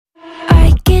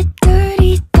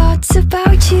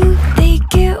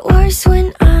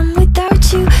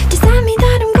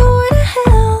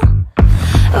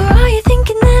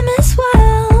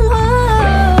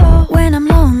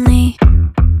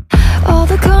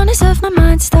corners of my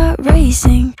mind start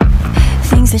racing.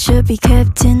 Things that should be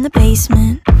kept in the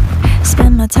basement.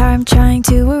 Spend my time trying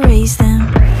to erase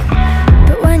them.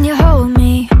 But when you hold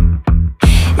me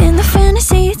in the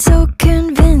fantasy, it's so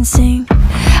convincing.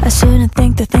 I shouldn't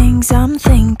think the things I'm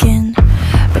thinking,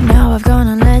 but now I've gone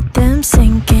and let them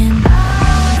sink in.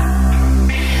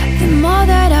 The more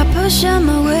that I push them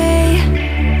away,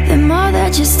 the more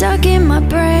that you're stuck in my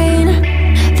brain.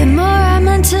 The more I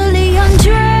mentally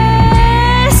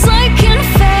undress, like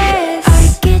confess.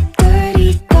 I get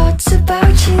dirty thoughts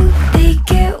about you. They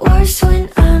get worse when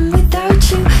I'm without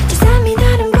you. Does that mean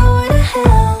that I'm going to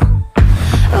hell?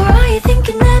 Or are you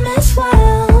thinking them as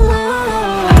well?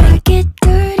 I get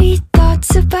dirty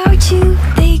thoughts about you.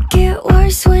 They get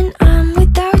worse when I'm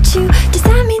without you. Does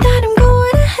that mean that I'm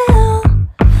going to hell?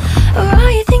 Or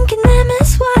are you thinking them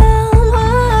as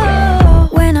well?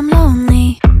 When I'm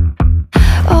lonely,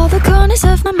 all the corners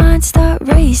of my mind start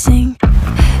racing.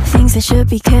 Things that should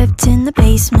be kept in the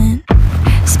basement.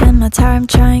 Spend my time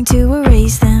trying to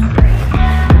erase them.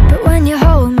 But when you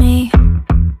hold me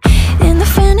in the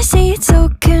fantasy, it's so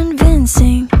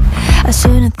convincing. I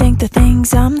shouldn't think the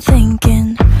things I'm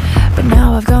thinking, but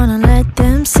now I've gone and let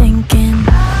them sink in.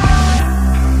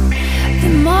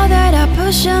 The more that I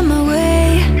push them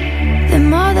away, the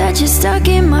more that you're stuck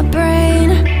in my brain.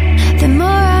 The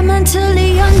more I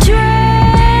mentally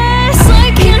undress,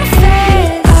 like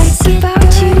confess. Thoughts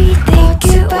about you, they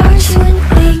get worse when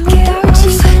they get worse.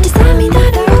 Does that mean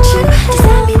that I'm going? Does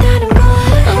that mean that I'm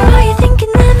going? Or are you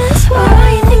thinking them as well? Or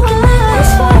are you thinking them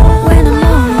as well? When I'm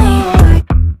lonely,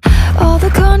 all the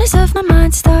corners of my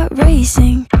mind start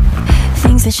racing.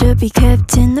 Things that should be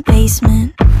kept in the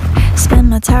basement. Spend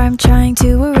my time trying to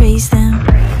erase them.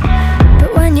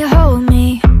 But when you hold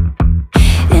me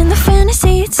in the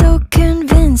fantasy, it's so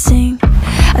convincing.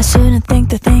 I shouldn't think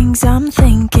the things I'm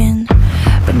thinking,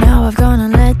 but now I've gone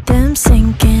and let them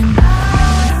sink in.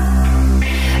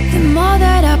 The more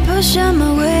that I push them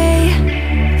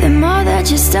away, the more that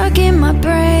you're stuck in my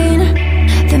brain.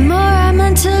 The more I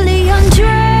mentally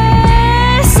undress.